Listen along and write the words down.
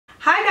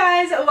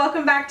Hi guys,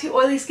 welcome back to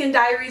Oily Skin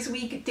Diaries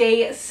week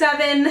day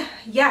 7.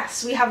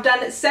 Yes, we have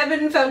done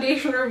 7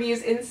 foundation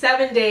reviews in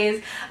 7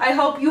 days. I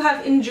hope you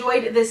have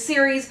enjoyed this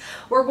series.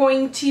 We're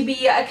going to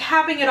be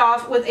capping it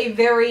off with a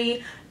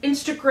very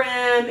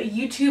Instagram,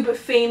 YouTube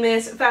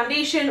famous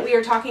foundation. We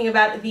are talking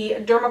about the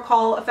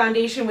Dermacol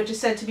Foundation, which is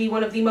said to be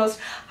one of the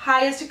most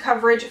highest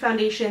coverage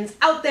foundations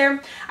out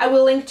there. I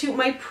will link to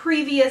my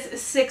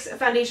previous 6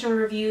 foundation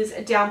reviews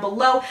down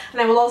below, and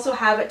I will also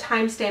have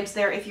timestamps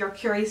there if you're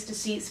curious to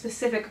see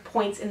specific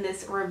points in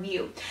this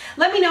review.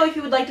 Let me know if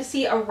you would like to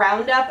see a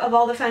roundup of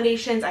all the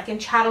foundations. I can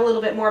chat a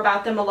little bit more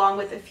about them along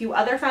with a few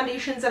other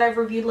foundations that I've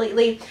reviewed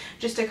lately,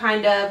 just to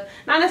kind of,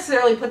 not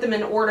necessarily put them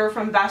in order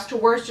from best to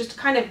worst, just to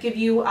kind of give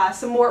you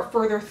some more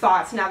further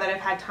thoughts now that I've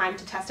had time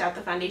to test out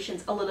the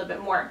foundations a little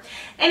bit more.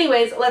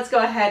 Anyways, let's go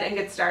ahead and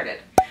get started.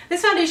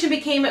 This foundation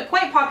became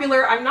quite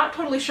popular. I'm not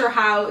totally sure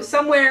how.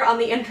 Somewhere on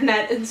the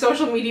internet and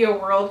social media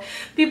world,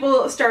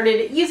 people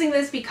started using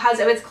this because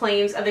of its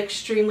claims of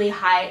extremely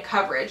high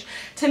coverage.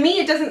 To me,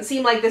 it doesn't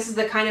seem like this is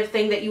the kind of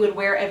thing that you would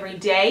wear every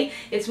day.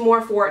 It's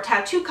more for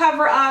tattoo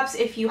cover-ups,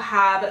 if you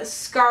have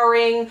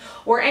scarring,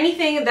 or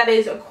anything that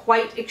is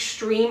quite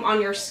extreme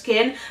on your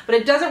skin, but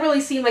it doesn't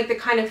really seem like the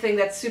kind of thing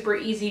that's super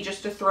easy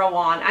just to throw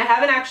on. I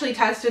haven't actually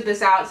tested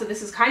this out, so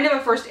this is kind of a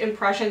first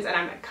impressions, and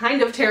I'm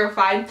kind of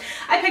terrified.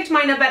 I picked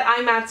mine up at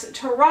IMATS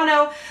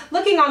Toronto.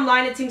 Looking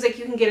online, it seems like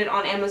you can get it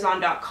on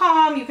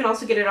Amazon.com. You can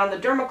also get it on the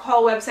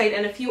Dermacol website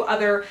and a few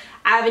other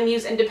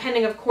avenues, and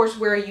depending of course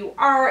where you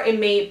are, it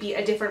may be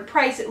a different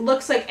price. It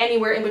looks like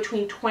anywhere in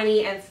between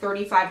 $20 and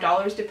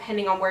 $35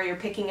 depending on where you're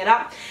picking it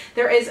up.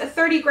 There is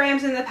 30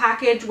 grams in the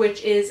package,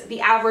 which is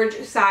the average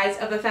size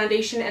of a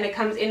foundation, and it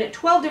comes in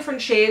 12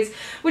 different shades,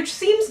 which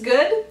seems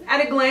good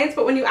at a glance,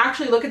 but when you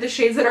actually look at the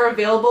shades that are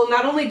available,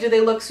 not only do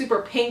they look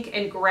super pink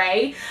and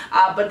gray,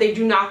 but they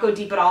do not go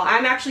deep at all.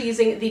 I'm actually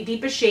using the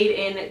deepest shade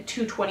in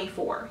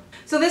 224.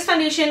 So this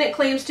foundation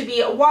claims to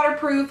be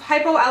waterproof,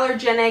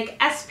 hypoallergenic,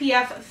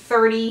 SPF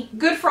 30,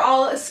 good for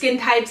all skin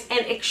types, and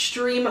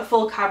extreme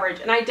full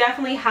coverage. And I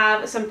definitely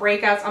have some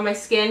breakouts on my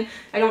skin.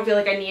 I don't feel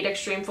like I need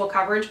extreme full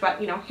coverage,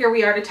 but you know, here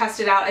we are to test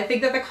it out. I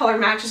think that the color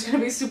match is going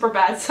to be super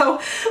bad,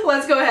 so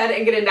let's go ahead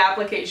and get into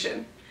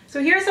application.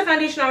 So here's the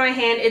foundation on my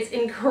hand. It's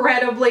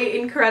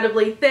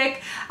incredibly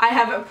thick. I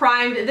have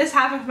primed this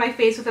half of my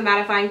face with a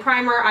mattifying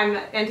primer. I'm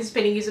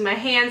anticipating using my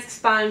hands,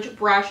 sponge,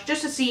 brush,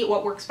 just to see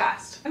what works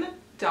best. I'm gonna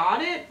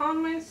dot it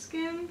on my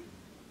skin.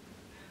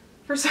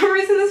 For some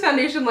reason this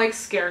foundation like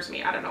scares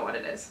me. I don't know what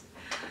it is.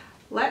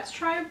 Let's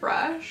try a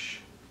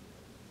brush.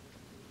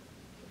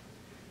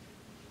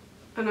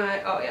 And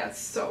oh yeah, it's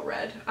so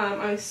red. I'm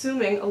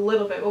assuming a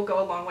little bit will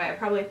go a long way. I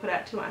probably put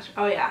out too much.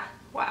 Oh yeah,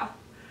 wow.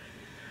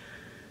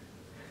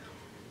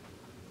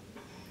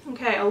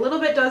 Okay, a little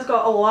bit does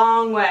go a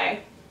long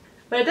way,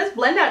 but it does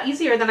blend out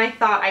easier than I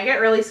thought. I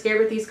get really scared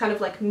with these kind of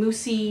like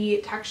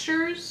moussey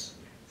textures.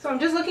 So I'm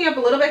just looking up a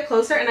little bit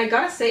closer, and I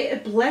gotta say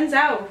it blends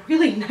out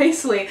really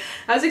nicely.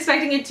 I was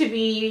expecting it to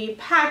be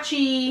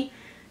patchy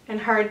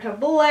and hard to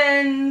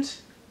blend,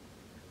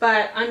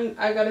 but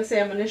I gotta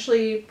say I'm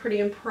initially pretty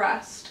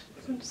impressed.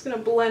 So I'm just gonna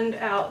blend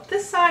out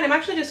this side. I'm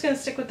actually just gonna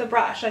stick with the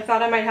brush. I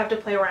thought I might have to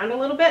play around a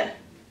little bit.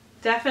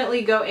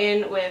 Definitely go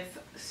in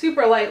with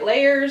super light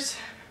layers.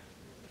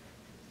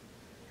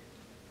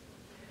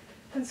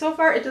 And so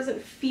far it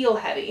doesn't feel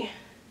heavy.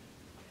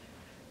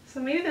 So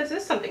maybe this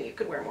is something you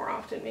could wear more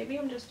often. Maybe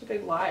I'm just a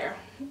big liar.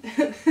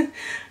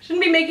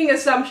 Shouldn't be making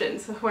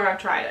assumptions where I've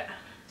tried it.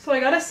 So I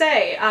gotta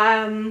say,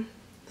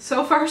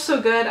 so far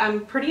so good.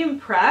 I'm pretty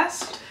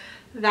impressed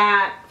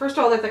that, first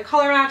of all, that the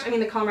color match, I mean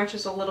the color match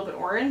is a little bit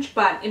orange,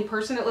 but in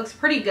person it looks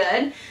pretty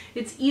good.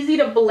 It's easy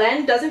to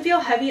blend, doesn't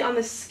feel heavy on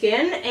the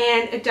skin,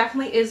 and it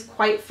definitely is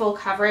quite full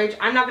coverage.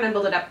 I'm not gonna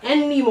build it up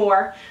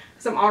anymore,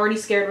 I'm already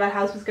scared about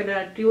how this is going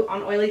to do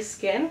on oily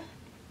skin.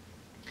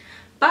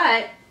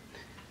 But it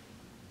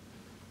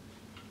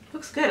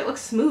looks good. It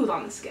looks smooth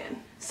on the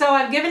skin. So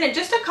I've given it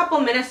just a couple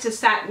minutes to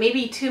set,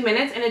 maybe 2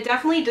 minutes, and it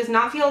definitely does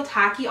not feel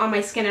tacky on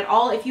my skin at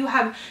all. If you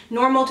have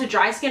normal to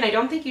dry skin, I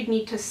don't think you'd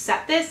need to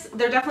set this.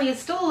 There definitely is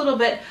still a little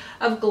bit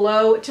of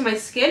glow to my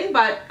skin,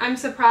 but I'm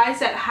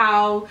surprised at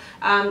how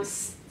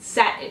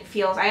set it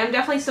feels. I am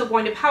definitely still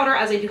going to powder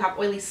as I do have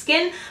oily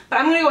skin, but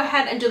I'm going to go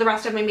ahead and do the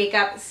rest of my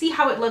makeup, see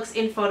how it looks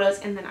in photos,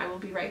 and then I will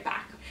be right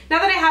back. Now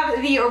that I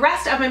have the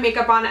rest of my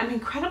makeup on, I'm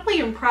incredibly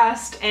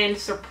impressed and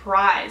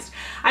surprised.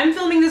 I'm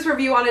filming this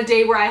review on a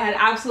day where I had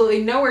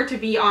absolutely nowhere to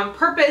be on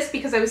purpose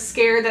because I was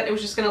scared that it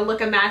was just going to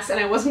look a mess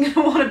and I wasn't going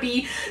to want to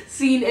be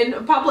seen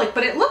in public,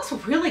 but it looks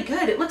really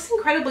good. It looks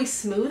incredibly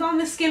smooth on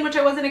the skin, which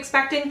I wasn't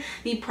expecting.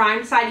 The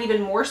primed side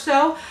even more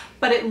so,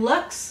 but it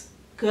looks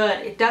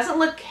good. It doesn't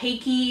look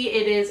cakey.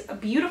 It is a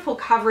beautiful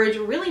coverage,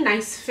 really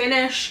nice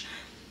finish.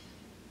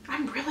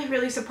 I'm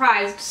really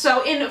surprised.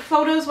 So in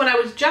photos, when I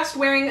was just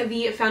wearing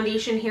the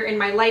foundation here in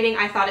my lighting,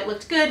 I thought it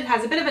looked good. It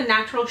has a bit of a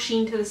natural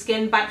sheen to the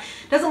skin, but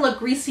doesn't look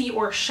greasy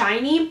or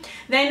shiny.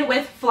 Then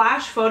with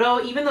flash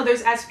photo, even though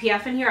there's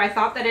SPF in here, I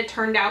thought that it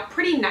turned out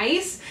pretty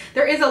nice.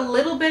 There is a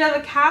little bit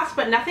of a cast,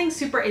 but nothing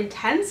super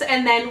intense.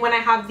 And then when I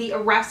have the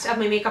rest of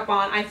my makeup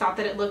on, I thought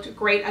that it looked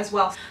great as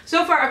well.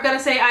 So far, I've got to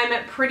say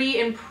I'm pretty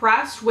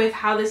impressed with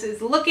how this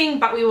is looking,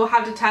 but we will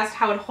have to test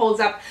how it holds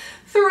up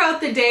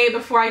throughout the day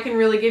before I can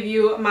really give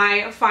you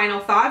my final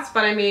thoughts.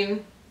 But I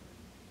mean,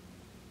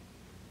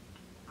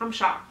 I'm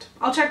shocked.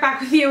 I'll check back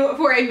with you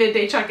for a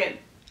midday check-in.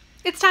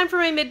 It's time for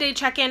my midday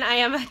check-in. I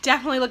am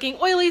definitely looking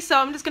oily, so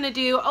I'm just gonna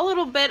do a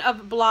little bit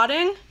of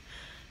blotting.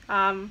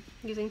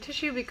 Using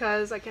tissue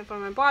because I can't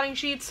find my blotting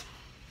sheets.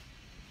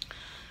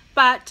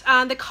 But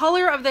the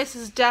color of this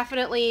is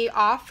definitely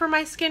off for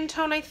my skin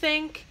tone, I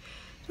think.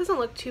 It doesn't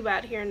look too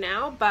bad here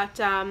now, but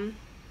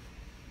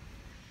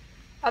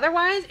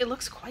otherwise, it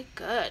looks quite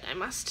good, I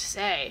must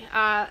say.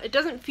 It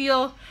doesn't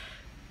feel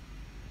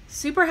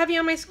super heavy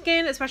on my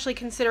skin, especially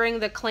considering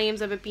the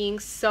claims of it being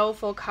so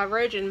full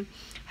coverage and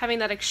having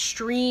that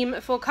extreme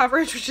full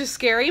coverage, which is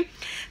scary.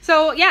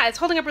 So yeah, it's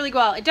holding up really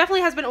well. It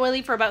definitely has been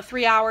oily for about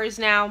 3 hours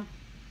now.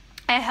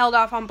 I held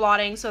off on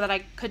blotting so that I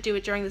could do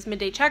it during this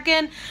midday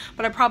check-in,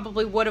 but I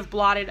probably would have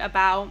blotted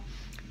about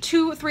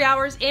 2-3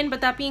 hours in.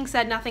 But that being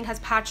said, nothing has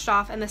patched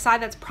off, and the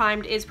side that's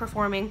primed is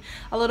performing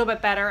a little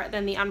bit better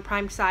than the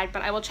unprimed side.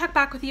 But I will check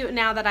back with you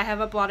now that I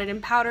have it blotted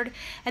and powdered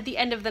at the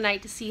end of the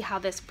night to see how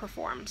this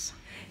performs.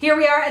 Here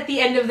we are at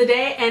the end of the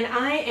day, and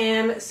I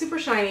am super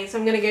shiny, so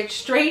I'm gonna get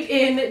straight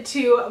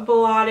into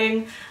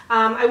blotting.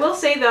 I will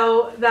say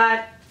though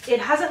that it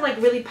hasn't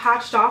like really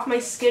patched off my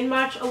skin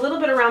much, a little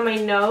bit around my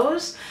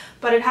nose,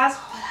 but it has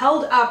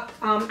held up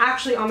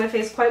actually on my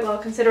face quite well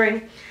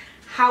considering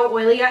how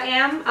oily I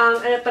am,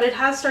 but it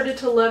has started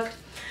to look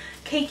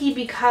cakey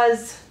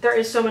because there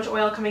is so much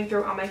oil coming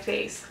through on my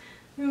face.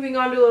 Moving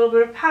on to a little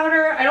bit of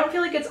powder. I don't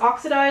feel like it's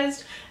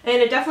oxidized, and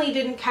it definitely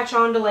didn't catch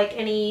on to like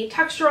any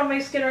texture on my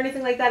skin or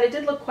anything like that. It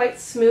did look quite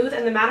smooth,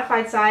 and the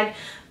mattified side,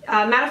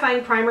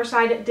 mattifying primer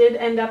side did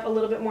end up a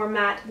little bit more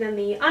matte than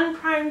the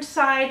unprimed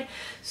side.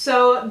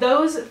 So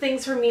those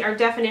things for me are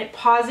definite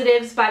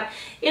positives, but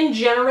in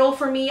general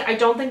for me, I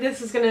don't think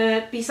this is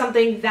gonna be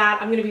something that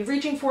I'm gonna be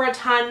reaching for a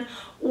ton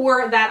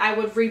or that I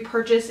would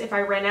repurchase if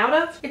I ran out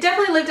of. It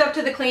definitely lived up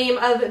to the claim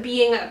of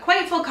being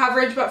quite full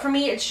coverage, but for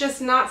me, it's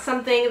just not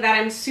something that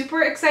I'm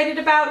super excited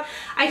about.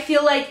 I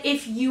feel like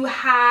if you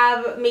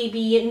have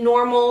maybe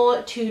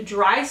normal to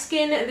dry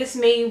skin, this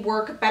may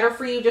work better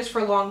for you just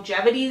for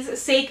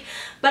longevity's sake.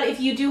 But if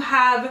you do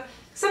have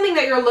something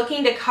that you're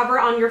looking to cover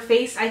on your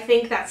face, I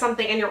think that's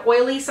something, and you're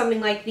oily,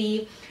 something like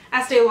the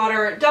Estee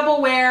Lauder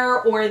Double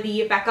Wear or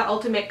the Becca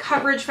Ultimate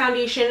Coverage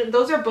Foundation.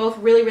 Those are both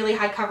really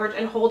high coverage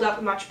and hold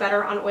up much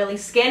better on oily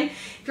skin.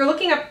 If you're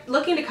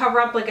looking to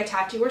cover up like a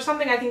tattoo or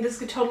something, I think this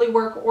could totally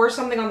work, or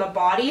something on the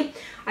body.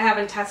 I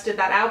haven't tested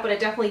that out, but it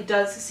definitely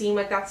does seem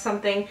like that's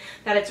something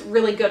that it's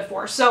really good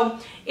for. So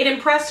it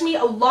impressed me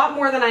a lot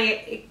more than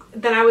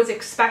I was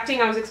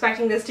expecting. I was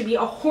expecting this to be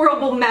a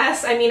horrible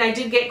mess. I mean, I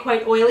did get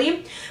quite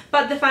oily,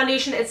 but the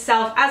foundation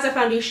itself as a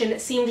foundation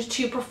seemed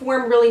to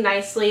perform really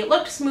nicely. It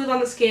looked smooth on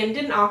the skin,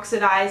 didn't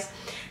oxidize,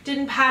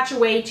 didn't patch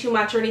away too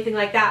much or anything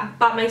like that,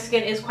 but my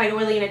skin is quite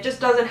oily and it just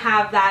doesn't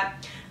have that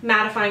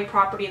mattifying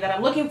property that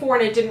I'm looking for,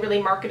 and it didn't really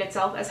market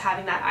itself as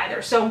having that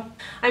either. So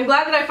I'm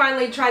glad that I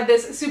finally tried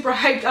this super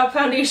hyped up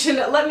foundation.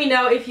 Let me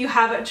know if you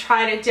have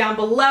tried it down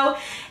below,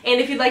 and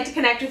if you'd like to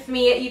connect with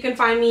me, you can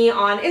find me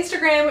on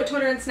Instagram,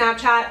 Twitter, and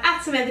Snapchat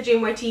at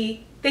SamanthaJaneYT.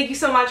 Thank you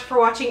so much for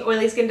watching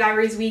Oily Skin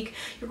Diaries week.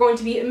 You're going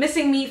to be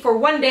missing me for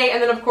one day,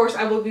 and then of course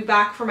I will be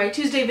back for my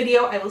Tuesday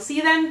video. I will see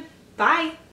you then. Bye!